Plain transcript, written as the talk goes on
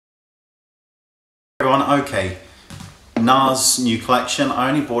Everyone, okay, Nars new collection.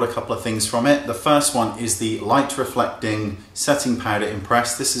 I only bought a couple of things from it. The first one is the light reflecting setting powder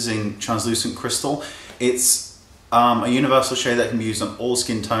Impress. This is in translucent crystal. It's a universal shade that can be used on all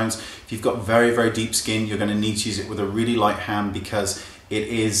skin tones. If you've got very deep skin, you're going to need to use it with a really light hand because it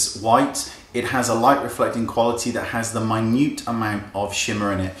is white. It has a light reflecting quality that has the minute amount of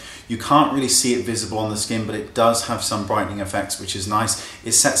shimmer in it. You can't really see it visible on the skin, but it does have some brightening effects, which is nice.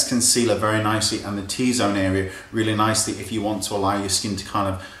 It sets concealer very nicely and the T-zone area really nicely if you want to allow your skin to kind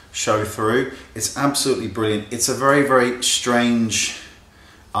of show through. It's absolutely brilliant. It's a very strange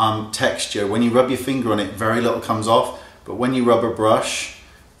texture. When you rub your finger on it, very little comes off, but when you rub a brush,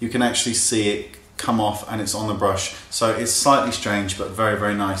 you can actually see it come off and it's on the brush. So it's slightly strange, but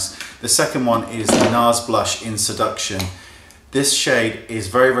very nice. The second one is the Nars blush in Seduction. This shade is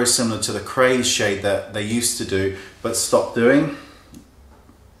very similar to the Craze shade that they used to do, but stopped doing.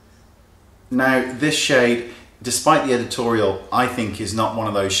 Now this shade, despite the editorial, I think is not one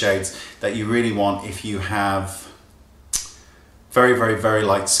of those shades that you really want if you have very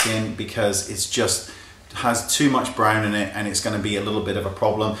light skin, because it's just has too much brown in it and it's going to be a little bit of a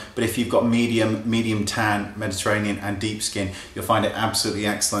problem. But if you've got medium tan, Mediterranean and deep skin, you'll find it absolutely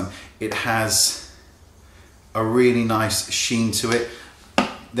excellent. It has a really nice sheen to it.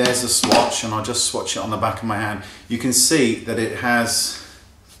 There's a swatch, and I'll just swatch it on the back of my hand. You can see that it has,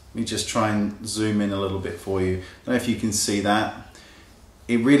 let me just try and zoom in a little bit for you. I don't know if you can see that.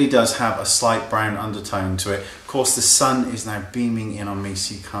 It really does have a slight brown undertone to it. Of course, the sun is now beaming in on me,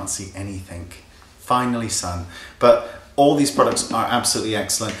 so you can't see anything. Finally sun. But all these products are absolutely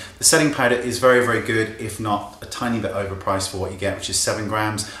excellent. The setting powder is very good, if not a tiny bit overpriced for what you get, which is 7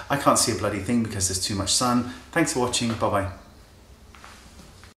 grams. I can't see a bloody thing because there's too much sun. Thanks for watching. Bye bye.